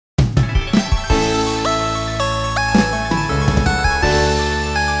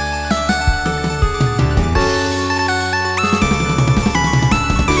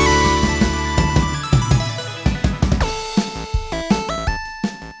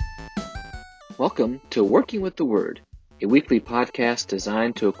Welcome to Working with the Word, a weekly podcast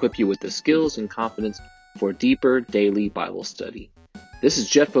designed to equip you with the skills and confidence for deeper daily Bible study. This is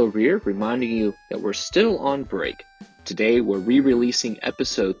Jeff O'Rear reminding you that we're still on break. Today we're re-releasing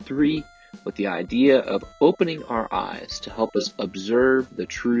episode 3 with the idea of opening our eyes to help us observe the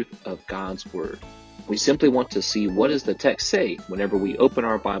truth of God's Word. We simply want to see what does the text say whenever we open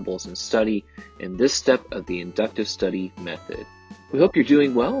our Bibles and study in this step of the inductive study method. We hope you're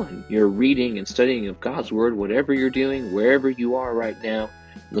doing well and you're reading and studying of God's Word, whatever you're doing, wherever you are right now.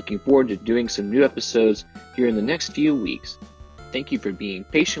 Looking forward to doing some new episodes here in the next few weeks. Thank you for being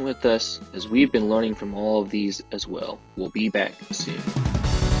patient with us as we've been learning from all of these as well. We'll be back soon.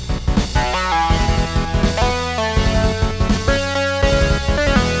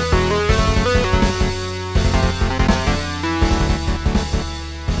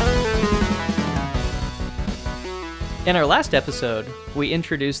 In our last episode, we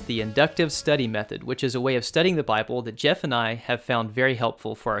introduced the inductive study method, which is a way of studying the Bible that Jeff and I have found very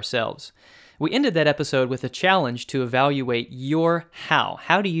helpful for ourselves. We ended that episode with a challenge to evaluate your how.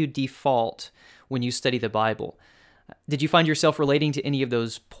 How do you default when you study the Bible? Did you find yourself relating to any of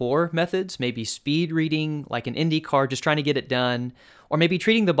those poor methods? Maybe speed reading, like an Indy car, just trying to get it done, or maybe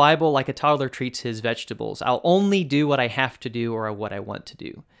treating the Bible like a toddler treats his vegetables. I'll only do what I have to do or what I want to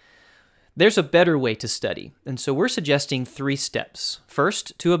do. There's a better way to study, and so we're suggesting 3 steps.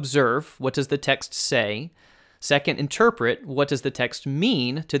 First, to observe, what does the text say? Second, interpret, what does the text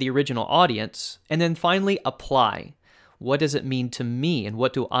mean to the original audience? And then finally, apply. What does it mean to me, and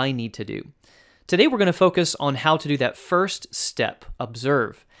what do I need to do? Today we're going to focus on how to do that first step,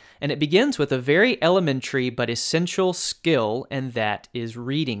 observe. And it begins with a very elementary but essential skill, and that is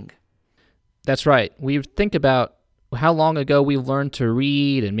reading. That's right. We think about how long ago we learned to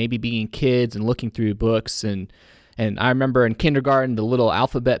read and maybe being kids and looking through books. And I remember in kindergarten, the little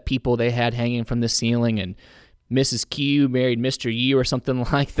alphabet people they had hanging from the ceiling, and Mrs. Q married Mr. U or something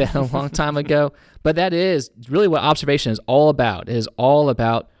like that a long time ago. But that is really what observation is all about. It is all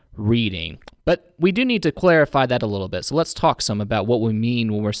about reading. But we do need to clarify that a little bit. So let's talk some about what we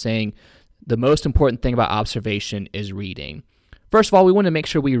mean when we're saying the most important thing about observation is reading. First of all, we want to make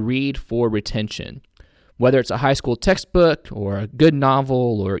sure we read for retention. Whether it's a high school textbook or a good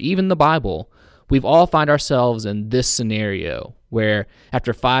novel or even the Bible, we've all found ourselves in this scenario where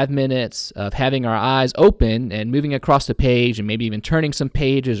after 5 minutes of having our eyes open and moving across the page and maybe even turning some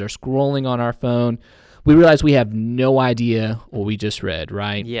pages or scrolling on our phone, we realize we have no idea what we just read,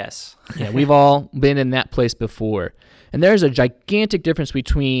 right? Yes. Yeah, we've all been in that place before. And there's a gigantic difference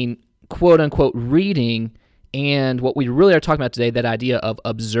between quote-unquote reading and what we really are talking about today, that idea of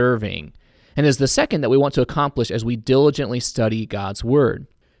observing. And is the second that we want to accomplish as we diligently study God's Word.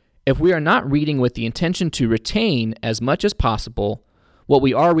 If we are not reading with the intention to retain as much as possible what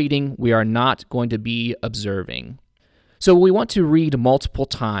we are reading, we are not going to be observing. So we want to read multiple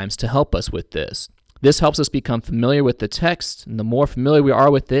times to help us with this. This helps us become familiar with the text, and the more familiar we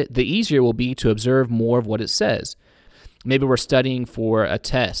are with it, the easier it will be to observe more of what it says. Maybe we're studying for a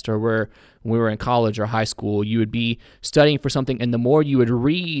test, or when we were in college or high school, you would be studying for something, and the more you would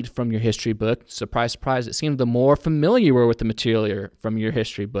read from your history book, surprise, surprise, it seemed the more familiar you were with the material from your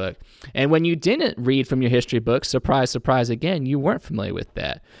history book. And when you didn't read from your history book, surprise, surprise again, you weren't familiar with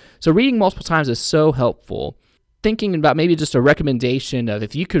that. So reading multiple times is so helpful. Thinking about maybe just a recommendation of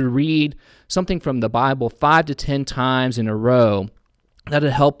if you could read something from the Bible 5 to 10 times in a row, that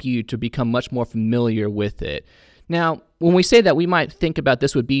would help you to become much more familiar with it. Now, when we say that, we might think about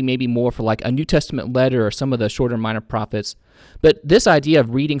this would be maybe more for like a New Testament letter or some of the shorter minor prophets. But this idea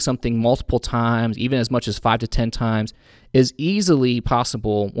of reading something multiple times, even as much as 5 to 10 times, is easily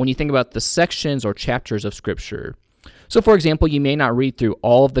possible when you think about the sections or chapters of Scripture. So, for example, you may not read through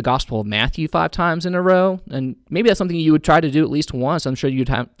all of the Gospel of Matthew 5 times in a row, and maybe that's something you would try to do at least once. I'm sure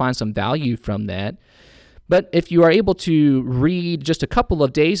you'd find some value from that. But if you are able to read just a couple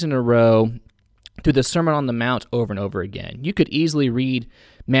of days in a row through the Sermon on the Mount over and over again, you could easily read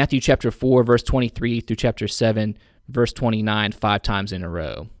Matthew chapter 4, verse 23 through chapter 7, verse 29 5 times in a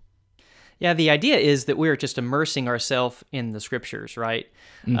row. Yeah, the idea is that we're just immersing ourselves in the Scriptures, right?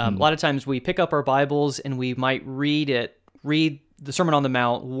 Mm-hmm. A lot of times we pick up our Bibles and we might read the Sermon on the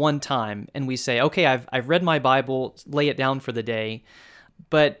Mount one time, and we say, okay, I've read my Bible, lay it down for the day,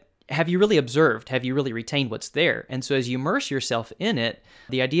 but have you really observed? Have you really retained what's there? And so as you immerse yourself in it,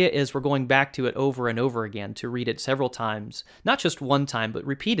 the idea is we're going back to it over and over again to read it several times, not just one time, but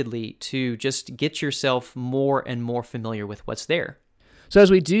repeatedly to just get yourself more and more familiar with what's there. So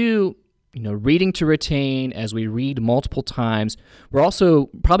as we do reading to retain, as we read multiple times, we're also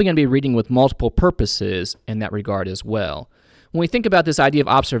probably going to be reading with multiple purposes in that regard as well. when we think about this idea of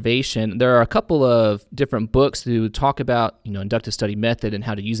observation, there are a couple of different books who talk about, inductive study method and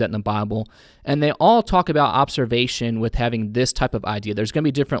how to use that in the Bible, and they all talk about observation with having this type of idea. There's going to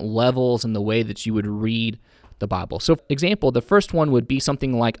be different levels in the way that you would read the Bible. So, for example, the first one would be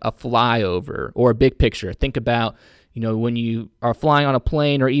something like a flyover or a big picture. Think about, when you are flying on a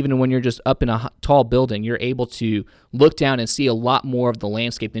plane or even when you're just up in a tall building, you're able to look down and see a lot more of the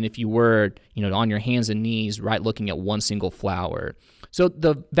landscape than if you were, on your hands and knees, right, looking at one single flower. So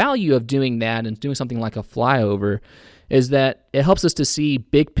the value of doing that and doing something like a flyover is that it helps us to see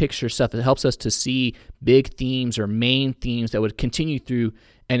big picture stuff. It helps us to see big themes or main themes that would continue through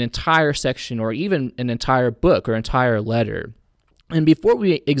an entire section or even an entire book or entire letter. And before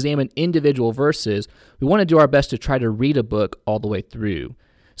we examine individual verses, we want to do our best to try to read a book all the way through.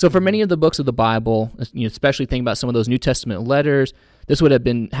 So for many of the books of the Bible, especially thinking about some of those New Testament letters, this would have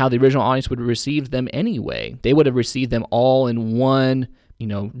been how the original audience would have received them anyway. They would have received them all in one,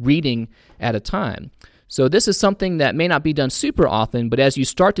 reading at a time. So this is something that may not be done super often, but as you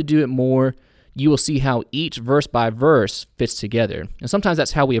start to do it more, you will see how each verse by verse fits together. And sometimes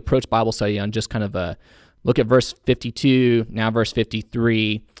that's how we approach Bible study, on just kind of a look at verse 52, now verse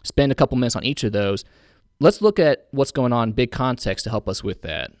 53, spend a couple minutes on each of those. Let's look at what's going on in big context to help us with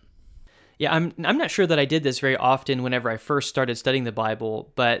that. Yeah, I'm not sure that I did this very often whenever I first started studying the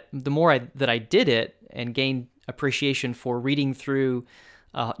Bible, but the more that I did it and gained appreciation for reading through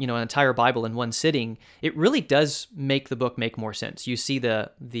an entire Bible in one sitting, it really does make the book make more sense. You see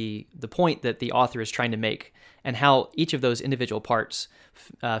the point that the author is trying to make and how each of those individual parts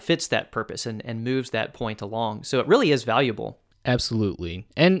fits that purpose and moves that point along. So it really is valuable. Absolutely.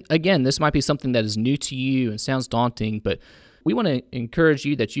 And again, this might be something that is new to you and sounds daunting, but we want to encourage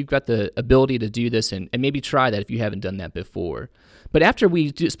you that you've got the ability to do this and maybe try that if you haven't done that before. But after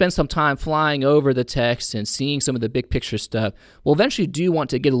we spend some time flying over the text and seeing some of the big picture stuff, we'll eventually do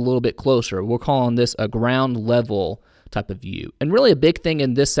want to get a little bit closer. We're calling this a ground level type of view. And really a big thing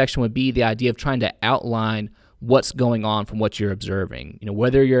in this section would be the idea of trying to outline what's going on from what you're observing.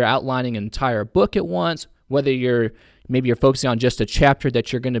 Whether you're outlining an entire book at once, whether you're focusing on just a chapter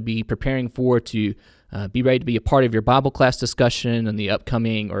that you're going to be preparing for to be ready to be a part of your Bible class discussion and the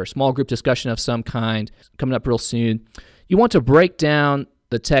upcoming or small group discussion of some kind coming up real soon. You want to break down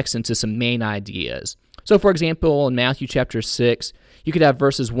the text into some main ideas. So, for example, in Matthew chapter 6, you could have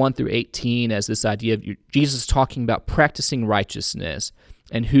verses 1 through 18 as this idea of Jesus talking about practicing righteousness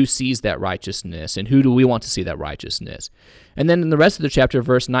and who sees that righteousness and who do we want to see that righteousness. And then in the rest of the chapter,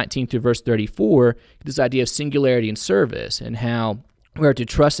 verse 19 through verse 34, this idea of singularity and service and how we are to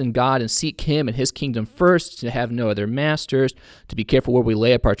trust in God and seek Him and His kingdom first, to have no other masters, to be careful where we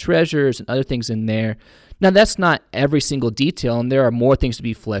lay up our treasures and other things in there. Now, that's not every single detail, and there are more things to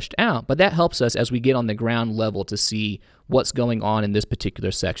be fleshed out, but that helps us as we get on the ground level to see what's going on in this particular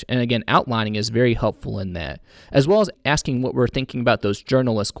section. And again, outlining is very helpful in that, as well as asking what we're thinking about those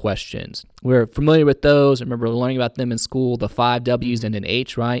journalist questions. We're familiar with those. I remember learning about them in school, the 5 W's and an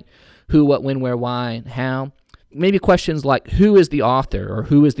H, right? Who, what, when, where, why, and how. Maybe questions like, who is the author or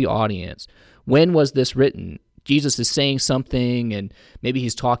who is the audience? When was this written? Jesus is saying something, and maybe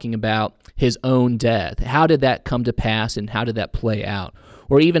he's talking about his own death. How did that come to pass, and how did that play out?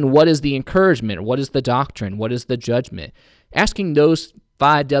 Or even, what is the encouragement? What is the doctrine? What is the judgment? Asking those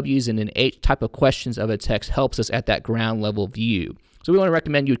 5 W's and an H type of questions of a text helps us at that ground level view. So we want to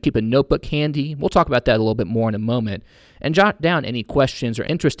recommend you keep a notebook handy. We'll talk about that a little bit more in a moment, and jot down any questions or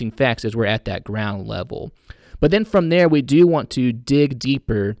interesting facts as we're at that ground level. But then from there, we do want to dig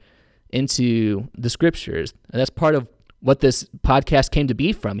deeper into the scriptures. And that's part of what this podcast came to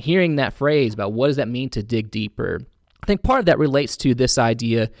be from, hearing that phrase about what does that mean to dig deeper. I think part of that relates to this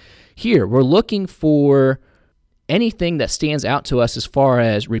idea here. We're looking for anything that stands out to us as far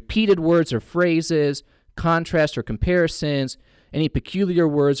as repeated words or phrases, contrast or comparisons, any peculiar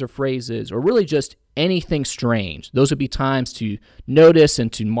words or phrases, or really just anything strange. Those would be times to notice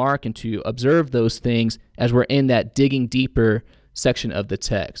and to mark and to observe those things as we're in that digging deeper section of the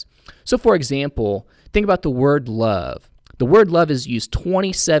text. So, for example, think about the word love. The word love is used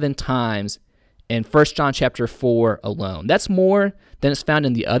 27 times in 1 John chapter 4 alone. That's more than is found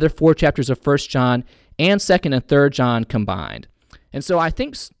in the other 4 chapters of 1 John and 2nd and 3rd John combined. And so I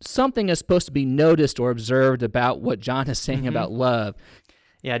think something is supposed to be noticed or observed about what John is saying about love.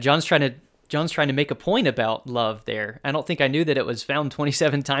 Yeah, John's trying to make a point about love there. I don't think I knew that it was found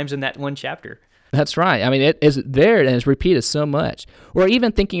 27 times in that one chapter. That's right. I mean, it is there and it's repeated so much. Or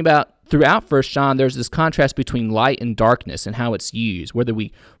even thinking about throughout First John, there's this contrast between light and darkness and how it's used, whether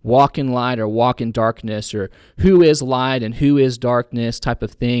we walk in light or walk in darkness, or who is light and who is darkness type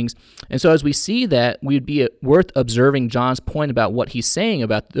of things. And so as we see that, we'd be worth observing John's point about what he's saying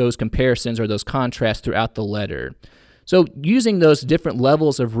about those comparisons or those contrasts throughout the letter. So using those different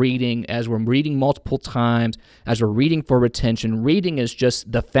levels of reading, as we're reading multiple times, as we're reading for retention, reading is just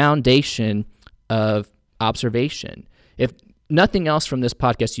the foundation of observation. If nothing else from this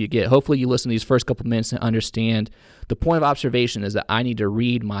podcast you get, hopefully you listen to these first couple minutes and understand the point of observation is that I need to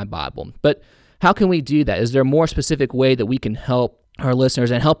read my Bible. But how can we do that? Is there a more specific way that we can help our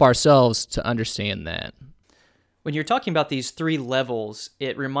listeners and help ourselves to understand that? When you're talking about these 3 levels,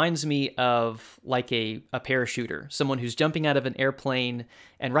 it reminds me of like a parachuter, someone who's jumping out of an airplane,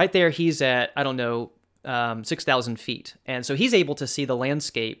 and right there he's at, 6,000 feet. And so he's able to see the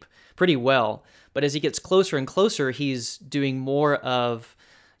landscape pretty well. But as he gets closer and closer, he's doing more of,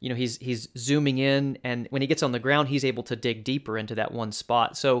 he's zooming in, and when he gets on the ground, he's able to dig deeper into that one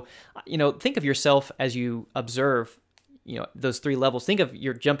spot. So, think of yourself as you observe, those 3 levels. Think of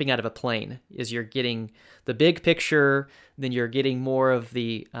you're jumping out of a plane, as you're getting the big picture, then you're getting more of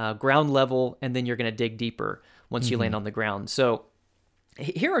the ground level, and then you're going to dig deeper once you land on the ground. So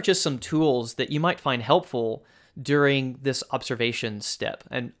here are just some tools that you might find helpful during this observation step.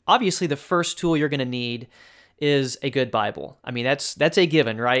 And obviously the first tool you're going to need is a good Bible. I mean, that's a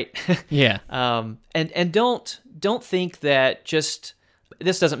given, right? Yeah. And don't think that just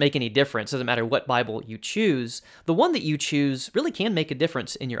this doesn't make any difference. It doesn't matter what Bible you choose. The one that you choose really can make a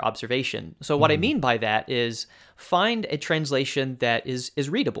difference in your observation. So what I mean by that is find a translation that is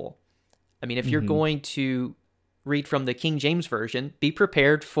readable. I mean, if you're going to read from the King James Version, be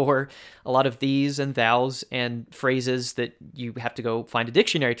prepared for a lot of these and thous and phrases that you have to go find a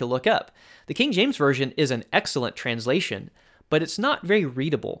dictionary to look up. The King James Version is an excellent translation, but it's not very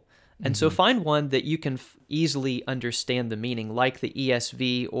readable. And so find one that you can easily understand the meaning, like the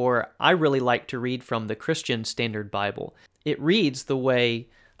ESV, or I really like to read from the Christian Standard Bible. It reads the way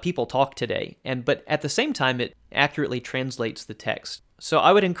people talk today, but at the same time, it accurately translates the text. So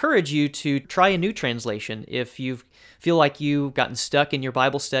I would encourage you to try a new translation. If you feel like you've gotten stuck in your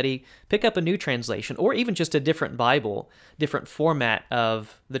Bible study, pick up a new translation, or even just a different Bible, different format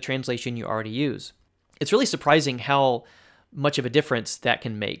of the translation you already use. It's really surprising how much of a difference that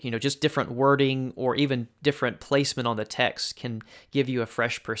can make. Just different wording or even different placement on the text can give you a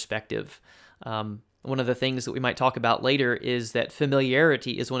fresh perspective. One of the things that we might talk about later is that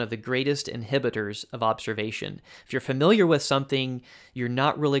familiarity is one of the greatest inhibitors of observation. If you're familiar with something, you're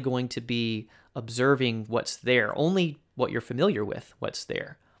not really going to be observing what's there, only what you're familiar with, what's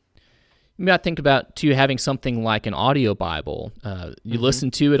there. You might think about, too, having something like an audio Bible. You listen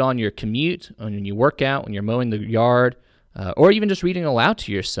to it on your commute, when you work out, when you're mowing the yard, or even just reading aloud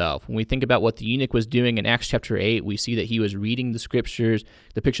to yourself. When we think about what the eunuch was doing in Acts chapter 8, we see that he was reading the scriptures,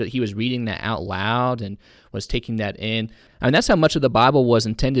 the picture that he was reading that out loud and was taking that in. I mean, that's how much of the Bible was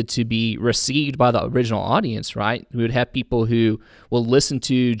intended to be received by the original audience, right? We would have people who will listen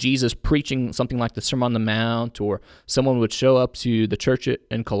to Jesus preaching something like the Sermon on the Mount, or someone would show up to the church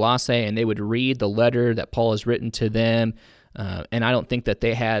in Colossae and they would read the letter that Paul has written to them. And I don't think that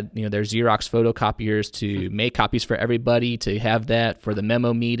they had, their Xerox photocopiers to make copies for everybody, to have that for the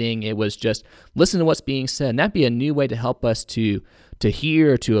memo meeting. It was just listen to what's being said. And that'd be a new way to help us to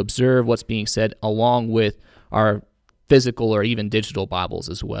hear, to observe what's being said, along with our physical or even digital Bibles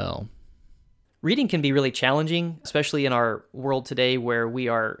as well. Reading can be really challenging, especially in our world today where we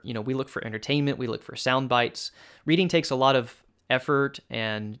are, we look for entertainment, we look for sound bites. Reading takes a lot of effort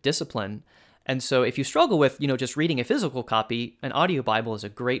and discipline. And so if you struggle with, just reading a physical copy, an audio Bible is a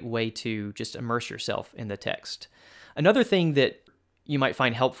great way to just immerse yourself in the text. Another thing that you might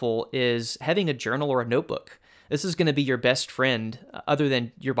find helpful is having a journal or a notebook. This is going to be your best friend other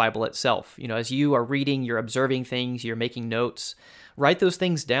than your Bible itself. As you are reading, you're observing things, you're making notes, write those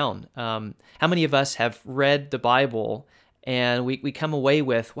things down. How many of us have read the Bible and we come away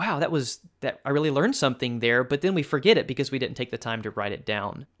with, wow, that I really learned something there, but then we forget it because we didn't take the time to write it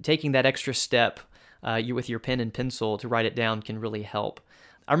down. Taking that extra step you with your pen and pencil to write it down can really help.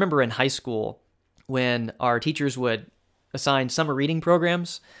 I remember in high school when our teachers would assign summer reading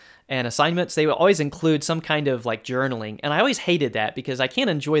programs and assignments, they would always include some kind of like journaling. And I always hated that because I can't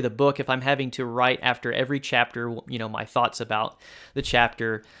enjoy the book if I'm having to write after every chapter, my thoughts about the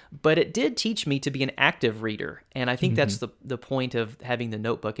chapter. But it did teach me to be an active reader. And I think that's the point of having the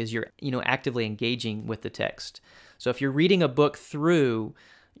notebook is you're, actively engaging with the text. So if you're reading a book through,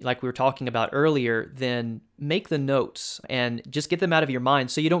 like we were talking about earlier, then make the notes and just get them out of your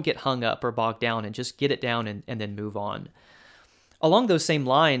mind so you don't get hung up or bogged down, and just get it down and then move on. Along those same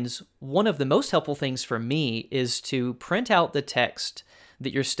lines, one of the most helpful things for me is to print out the text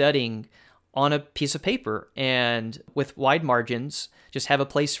that you're studying on a piece of paper, and with wide margins, just have a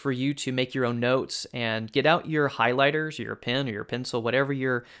place for you to make your own notes, and get out your highlighters, your pen or your pencil, whatever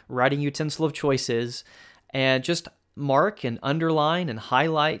your writing utensil of choice is, and just mark and underline and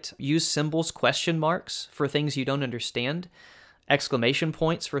highlight. Use symbols, question marks for things you don't understand, exclamation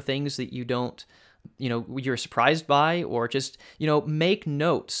points for things that you don't, you're surprised by, or just, make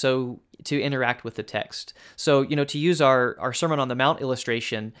notes so to interact with the text. So, to use our Sermon on the Mount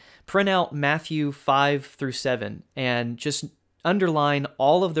illustration, print out Matthew 5 through 7 and just underline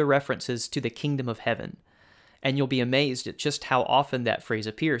all of the references to the kingdom of heaven. And you'll be amazed at just how often that phrase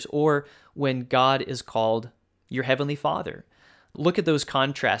appears, or when God is called your heavenly Father. Look at those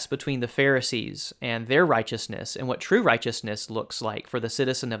contrasts between the Pharisees and their righteousness and what true righteousness looks like for the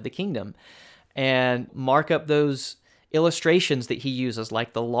citizen of the kingdom, and mark up those illustrations that he uses,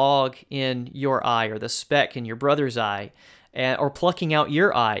 like the log in your eye or the speck in your brother's eye, or plucking out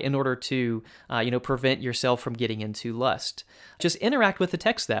your eye in order to, prevent yourself from getting into lust. Just interact with the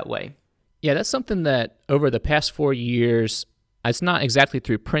text that way. Yeah, that's something that over the past 4 years, it's not exactly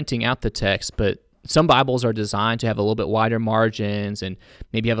through printing out the text, but some Bibles are designed to have a little bit wider margins and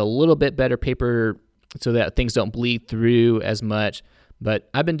maybe have a little bit better paper so that things don't bleed through as much. But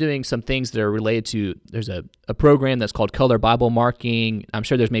I've been doing some things that are related to, there's a program that's called Color Bible Marking. I'm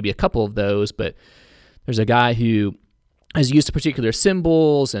sure there's maybe a couple of those, but there's a guy who has used particular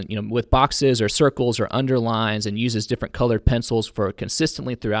symbols and, with boxes or circles or underlines, and uses different colored pencils for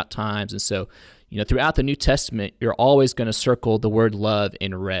consistently throughout times. And so, throughout the New Testament, you're always going to circle the word love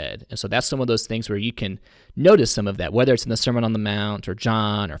in red. And so that's some of those things where you can notice some of that, whether it's in the Sermon on the Mount or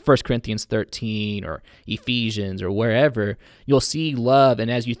John or 1 Corinthians 13 or Ephesians or wherever, you'll see love. And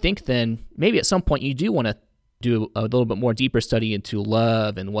as you think, then maybe at some point you do want to do a little bit more deeper study into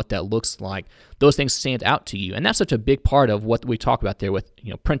love and what that looks like. Those things stand out to you. And that's such a big part of what we talk about there with,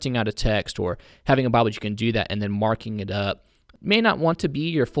 printing out a text or having a Bible. You can do that and then marking it up. May not want to be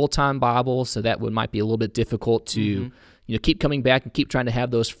your full-time Bible, so that might be a little bit difficult to keep coming back and keep trying to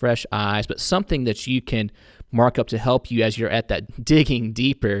have those fresh eyes, but something that you can mark up to help you as you're at that digging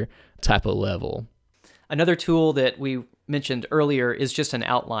deeper type of level. Another tool that we mentioned earlier is just an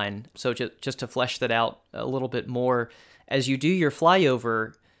outline. So just to flesh that out a little bit more, as you do your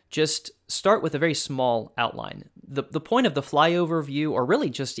flyover, just start with a very small outline. The point of the flyover view, or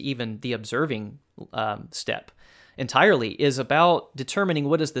really just even the observing step entirely, is about determining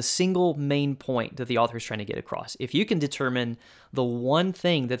what is the single main point that the author is trying to get across. If you can determine the one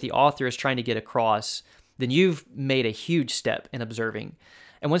thing that the author is trying to get across, then you've made a huge step in observing.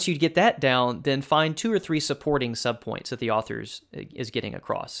 And once you get that down, then find 2 or 3 supporting subpoints that the author is getting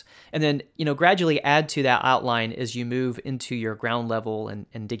across. And then, gradually add to that outline as you move into your ground level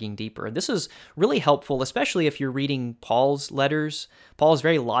and digging deeper. And this is really helpful, especially if you're reading Paul's letters. Paul is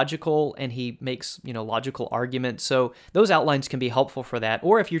very logical, and he makes, logical arguments. So those outlines can be helpful for that.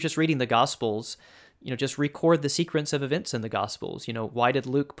 Or if you're just reading the Gospels, just record the sequence of events in the Gospels. Why did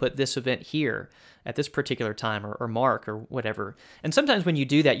Luke put this event here at this particular time, or Mark, or whatever? And sometimes when you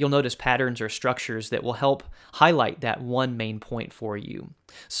do that, you'll notice patterns or structures that will help highlight that one main point for you.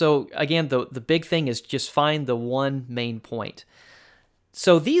 So again, the big thing is just find the one main point.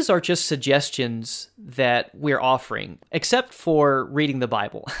 So these are just suggestions that we're offering, except for reading the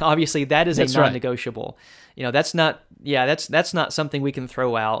Bible. Obviously, that is a non-negotiable. Right. That's not something we can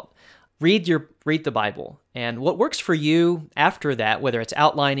throw out. Read the Bible, and what works for you after that, whether it's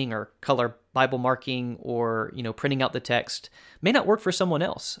outlining or color Bible marking or printing out the text, may not work for someone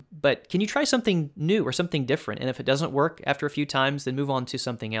else. But can you try something new or something different? And if it doesn't work after a few times, then move on to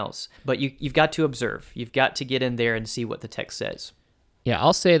something else. But you've got to observe. You've got to get in there and see what the text says. Yeah,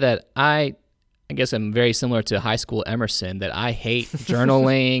 I'll say that I guess I'm very similar to high school Emerson, that I hate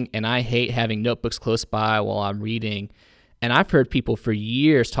journaling and I hate having notebooks close by while I'm reading. And I've heard people for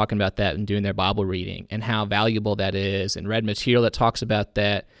years talking about that and doing their Bible reading and how valuable that is, and read material that talks about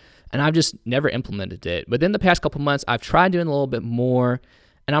that. And I've just never implemented it. But in the past couple months, I've tried doing a little bit more.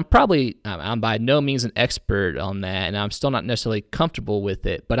 And I'm by no means an expert on that, and I'm still not necessarily comfortable with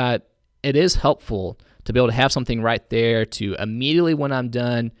it. But it is helpful to be able to have something right there to immediately when I'm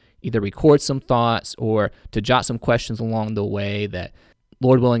done, either record some thoughts or to jot some questions along the way that,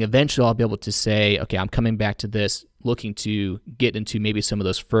 Lord willing, eventually I'll be able to say, okay, I'm coming back to this, looking to get into maybe some of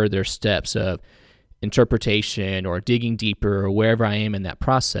those further steps of interpretation or digging deeper or wherever I am in that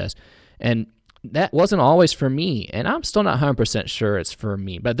process. And that wasn't always for me, and I'm still not 100% sure it's for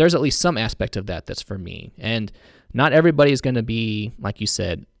me, but there's at least some aspect of that that's for me. And not everybody is going to be, like you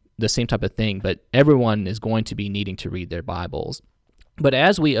said, the same type of thing, but everyone is going to be needing to read their Bibles. But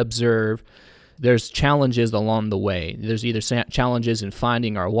as we observe, there's challenges along the way. There's either challenges in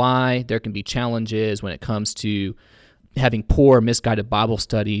finding our why. There can be challenges when it comes to having poor, misguided Bible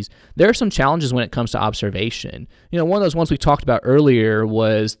studies. There are some challenges when it comes to observation. One of those ones we talked about earlier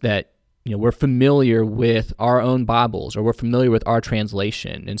was that we're familiar with our own Bibles, or we're familiar with our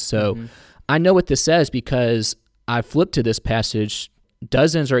translation. And so I know what this says because I've flipped to this passage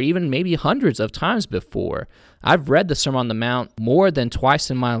dozens or even maybe hundreds of times before. I've read the Sermon on the Mount more than twice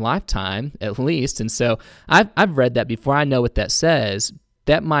in my lifetime, at least. And so I've read that before. I know what that says.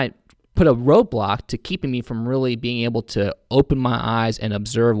 That might put a roadblock to keeping me from really being able to open my eyes and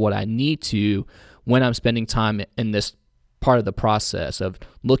observe what I need to when I'm spending time in this part of the process of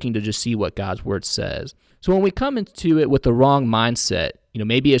looking to just see what God's Word says. So when we come into it with the wrong mindset,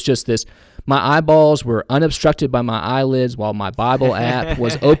 maybe it's just this, my eyeballs were unobstructed by my eyelids while my Bible app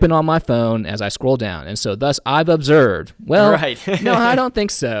was open on my phone as I scroll down, and so thus I've observed. Well, right. No, I don't think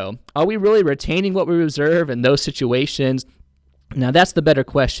so. Are we really retaining what we observe in those situations? Now, that's the better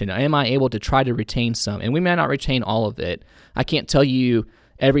question. Am I able to try to retain some? And we may not retain all of it. I can't tell you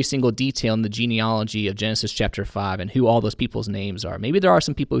every single detail in the genealogy of Genesis chapter 5 and who all those people's names are. Maybe there are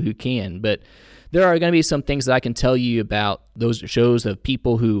some people who can, but there are going to be some things that I can tell you about those shows of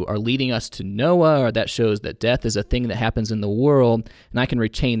people who are leading us to Noah, or that shows that death is a thing that happens in the world, and I can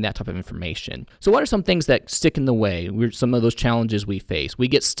retain that type of information. So what are some things that stick in the way? Some of those challenges we face. We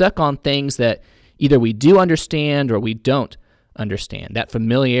get stuck on things that either we do understand or we don't understand. That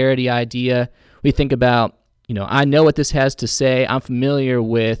familiarity idea, we think about, I know what this has to say. I'm familiar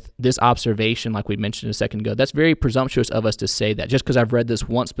with this observation, like we mentioned a second ago. That's very presumptuous of us to say that. Just because I've read this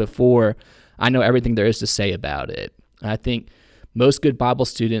once before, I know everything there is to say about it. I think most good Bible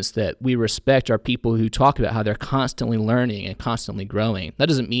students that we respect are people who talk about how they're constantly learning and constantly growing. That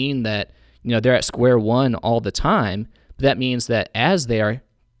doesn't mean that, they're at square one all the time, but that means that as they are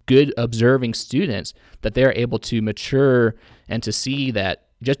good observing students, that they're able to mature and to see that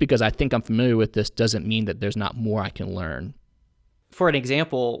just because I think I'm familiar with this doesn't mean that there's not more I can learn. For an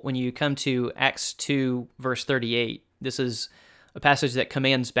example, when you come to Acts 2, verse 38, this is a passage that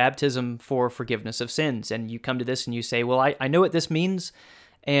commands baptism for forgiveness of sins. And you come to this and you say, well, I know what this means.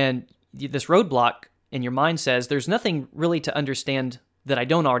 And this roadblock in your mind says, there's nothing really to understand that I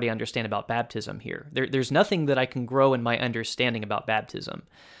don't already understand about baptism here. There's nothing that I can grow in my understanding about baptism.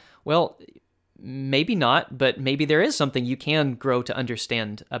 Well, maybe not, but maybe there is something you can grow to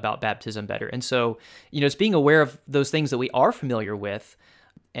understand about baptism better. And so, it's being aware of those things that we are familiar with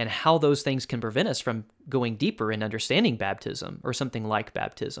and how those things can prevent us from going deeper in understanding baptism, or something like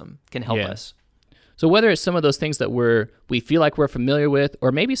baptism can help us. So whether it's some of those things that we feel like we're familiar with,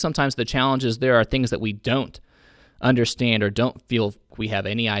 or maybe sometimes the challenges there are things that we don't understand or don't feel we have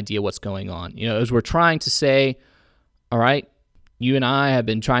any idea what's going on. As we're trying to say, all right, you and I have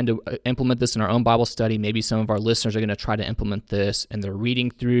been trying to implement this in our own Bible study. Maybe some of our listeners are going to try to implement this, and they're reading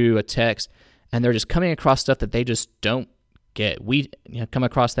through a text, and they're just coming across stuff that they just don't get. We come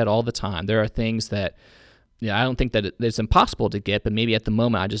across that all the time. There are things that I don't think that it's impossible to get, but maybe at the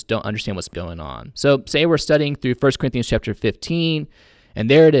moment I just don't understand what's going on. So say we're studying through 1 Corinthians chapter 15, and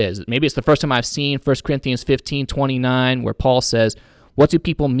there it is. Maybe it's the first time I've seen 1 Corinthians 15:29, where Paul says, what do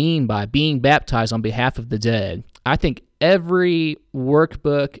people mean by being baptized on behalf of the dead? I think every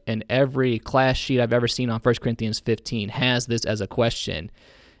workbook and every class sheet I've ever seen on 1 Corinthians 15 has this as a question.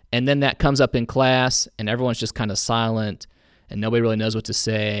 And then that comes up in class, and everyone's just kind of silent, and nobody really knows what to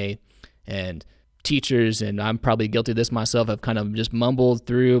say. And teachers, and I'm probably guilty of this myself, have kind of just mumbled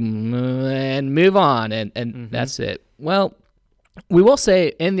through and move on, and that's it. Well, we will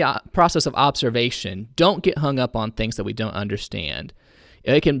say in the process of observation, don't get hung up on things that we don't understand.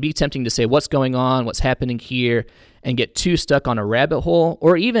 It can be tempting to say, what's going on, what's happening here, and get too stuck on a rabbit hole,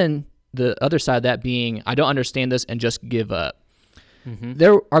 or even the other side of that being, I don't understand this, and just give up.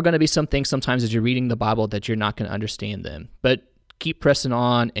 There are going to be some things sometimes as you're reading the Bible that you're not going to understand them, but keep pressing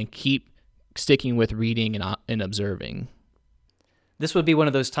on and keep sticking with reading and observing. This would be one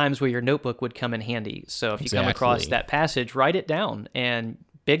of those times where your notebook would come in handy. So if you come across that passage, write it down, and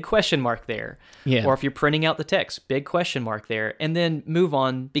big question mark there. Yeah. Or if you're printing out the text, big question mark there, and then move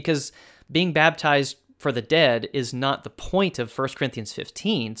on, because being baptized for the dead is not the point of 1 Corinthians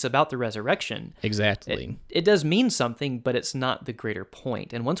 15. It's about the resurrection. Exactly. It does mean something, but it's not the greater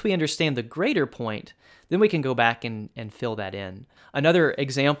point. And once we understand the greater point, then we can go back and fill that in. Another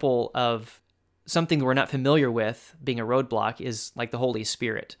example of something we're not familiar with being a roadblock is like the Holy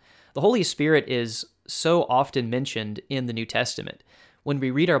Spirit. The Holy Spirit is so often mentioned in the New Testament. When we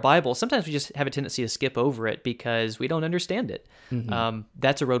read our Bible, sometimes we just have a tendency to skip over it because we don't understand it.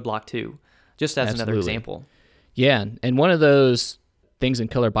 That's a roadblock too, just as another example. Yeah, and one of those things in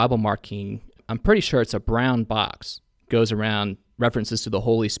color Bible marking, I'm pretty sure it's a brown box, goes around references to the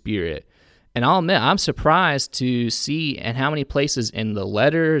Holy Spirit. And I'll admit, I'm surprised to see in how many places in the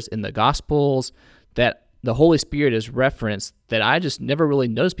letters, in the Gospels, that the Holy Spirit is referenced that I just never really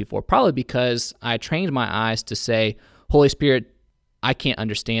noticed before, probably because I trained my eyes to say, Holy Spirit, I can't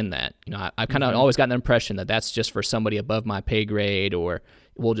understand that. I've kind of always gotten the impression that that's just for somebody above my pay grade, or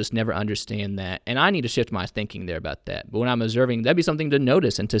we'll just never understand that. And I need to shift my thinking there about that. But when I'm observing, that'd be something to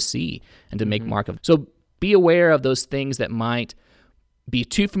notice and to see and to make mark of. So be aware of those things that might be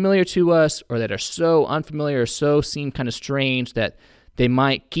too familiar to us, or that are so unfamiliar or so seem kind of strange that they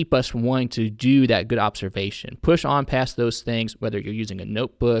might keep us from wanting to do that good observation. Push on past those things, whether you're using a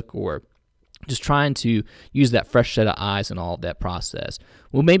notebook or just trying to use that fresh set of eyes in all of that process.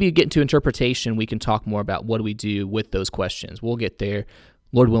 Well, maybe get into interpretation. We can talk more about what do we do with those questions. We'll get there,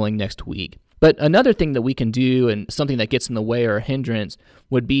 Lord willing, next week. But another thing that we can do, and something that gets in the way or a hindrance,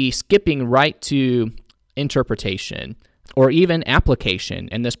 would be skipping right to interpretation or even application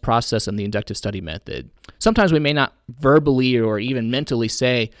in this process of the inductive study method. Sometimes we may not verbally or even mentally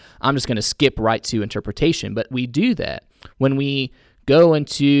say, I'm just going to skip right to interpretation, but we do that when we go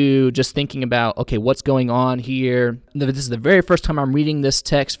into just thinking about, okay, what's going on here? This is the very first time I'm reading this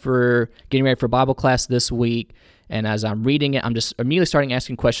text for getting ready for Bible class this week, and as I'm reading it, I'm just immediately starting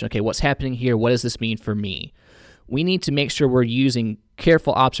asking questions, okay, what's happening here? What does this mean for me? We need to make sure we're using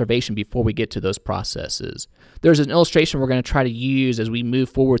careful observation before we get to those processes. There's an illustration we're going to try to use as we move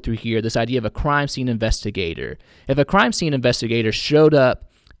forward through here, this idea of a crime scene investigator. If a crime scene investigator showed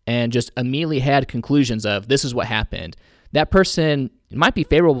up and just immediately had conclusions of this is what happened, that person might be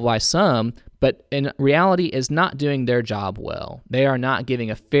favorable by some, but in reality is not doing their job well. They are not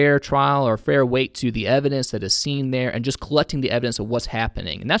giving a fair trial or fair weight to the evidence that is seen there and just collecting the evidence of what's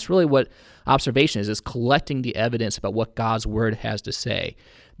happening. And that's really what observation is collecting the evidence about what God's Word has to say.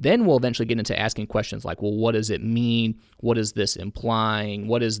 Then we'll eventually get into asking questions like, well, what does it mean? What is this implying?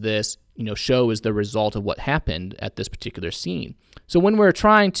 What is this, show as the result of what happened at this particular scene? So when we're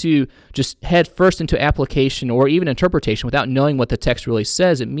trying to just head first into application or even interpretation without knowing what the text really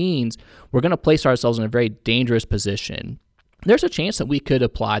says, it means we're going to place ourselves in a very dangerous position. There's a chance that we could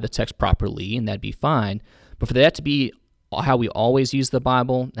apply the text properly, and that'd be fine. But for that to be how we always use the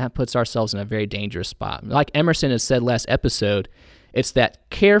Bible, that puts ourselves in a very dangerous spot. Like Emerson has said last episode, it's that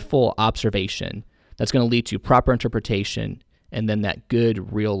careful observation that's going to lead to proper interpretation and then that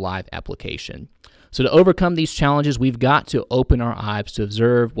good real life application. So to overcome these challenges, we've got to open our eyes to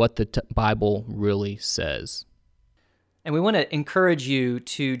observe what the Bible really says. And we want to encourage you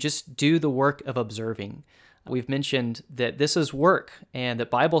to just do the work of observing. We've mentioned that this is work and that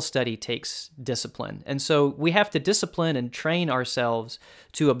Bible study takes discipline. And so we have to discipline and train ourselves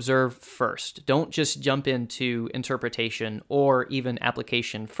to observe first. Don't just jump into interpretation or even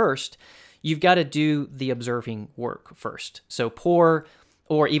application first. You've got to do the observing work first. So poor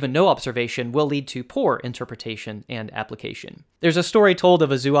or even no observation will lead to poor interpretation and application. There's a story told of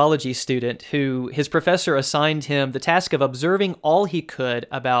a zoology student who his professor assigned him the task of observing all he could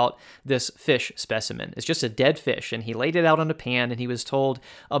about this fish specimen. It's just a dead fish, and he laid it out on a pan, and he was told,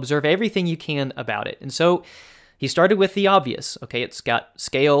 observe everything you can about it. And so he started with the obvious. Okay, it's got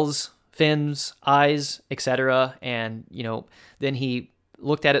scales, fins, eyes, etc. And, then he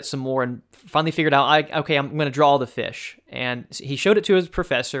looked at it some more and finally figured out, I'm going to draw the fish. And he showed it to his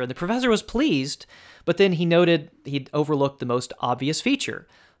professor, and the professor was pleased, but then he noted he'd overlooked the most obvious feature.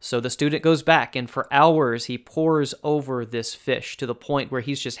 So the student goes back, and for hours he pores over this fish to the point where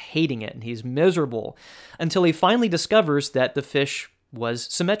he's just hating it and he's miserable until he finally discovers that the fish was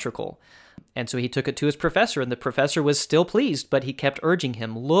symmetrical. And so he took it to his professor, and the professor was still pleased, but he kept urging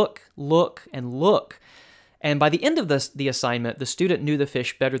him, look, and look. And by the end of the assignment, the student knew the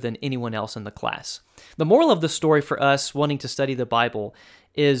fish better than anyone else in the class. The moral of the story for us wanting to study the Bible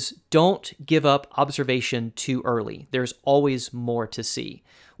is don't give up observation too early. There's always more to see.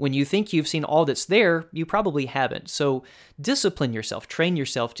 When you think you've seen all that's there, you probably haven't. So discipline yourself, train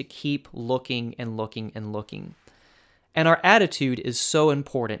yourself to keep looking and looking and looking. And our attitude is so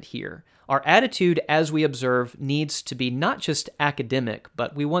important here. Our attitude as we observe needs to be not just academic,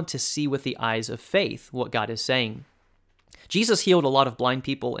 but we want to see with the eyes of faith what God is saying. Jesus healed a lot of blind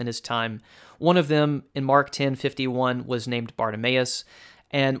people in his time. One of them in Mark 10:51 was named Bartimaeus.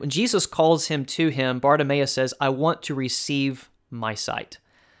 And when Jesus calls him to him, Bartimaeus says, I want to receive my sight.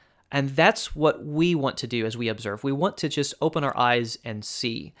 And that's what we want to do as we observe. We want to just open our eyes and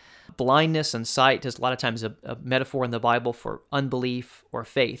see. Blindness and sight is a lot of times a metaphor in the Bible for unbelief or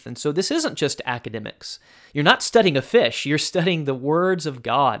faith. And so this isn't just academics. You're not studying a fish. You're studying the words of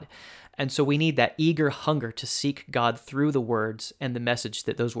God. And so we need that eager hunger to seek God through the words and the message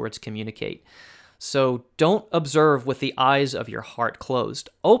that those words communicate. So don't observe with the eyes of your heart closed.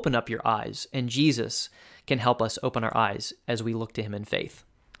 Open up your eyes, and Jesus can help us open our eyes as we look to him in faith.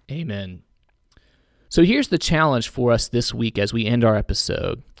 Amen. So here's the challenge for us this week as we end our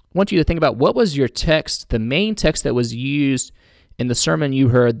episode. I want you to think about what was your text, the main text that was used in the sermon you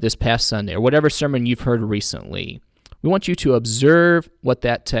heard this past Sunday, or whatever sermon you've heard recently. We want you to observe what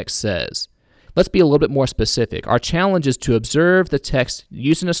that text says. Let's be a little bit more specific. Our challenge is to observe the text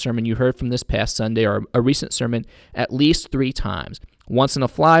used in a sermon you heard from this past Sunday or a recent sermon at least 3 times. Once in a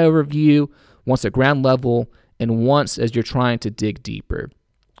flyover view, once at ground level, and once as you're trying to dig deeper.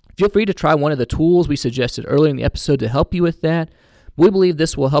 Feel free to try one of the tools we suggested earlier in the episode to help you with that. We believe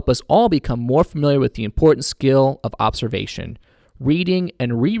this will help us all become more familiar with the important skill of observation, reading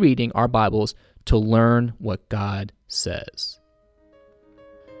and rereading our Bibles to learn what God says.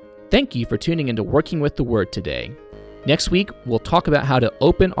 Thank you for tuning into Working with the Word today. Next week, we'll talk about how to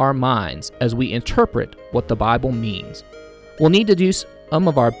open our minds as we interpret what the Bible means. We'll need to do some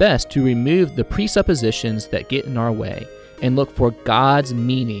of our best to remove the presuppositions that get in our way and look for God's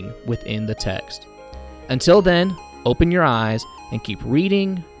meaning within the text. Until then, open your eyes and keep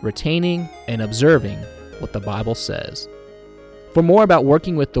reading, retaining, and observing what the Bible says. For more about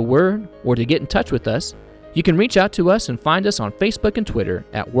Working with the Word, or to get in touch with us, you can reach out to us and find us on Facebook and Twitter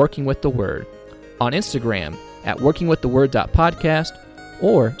at Working with the Word, on Instagram at workingwiththeword.podcast,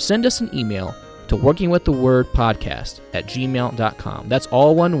 or send us an email to workingwiththewordpodcast@gmail.com. That's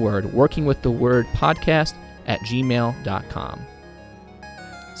all one word, workingwiththewordpodcast@gmail.com.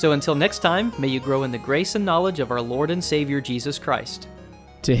 So until next time, may you grow in the grace and knowledge of our Lord and Savior Jesus Christ.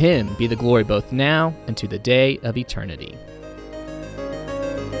 To him be the glory both now and to the day of eternity.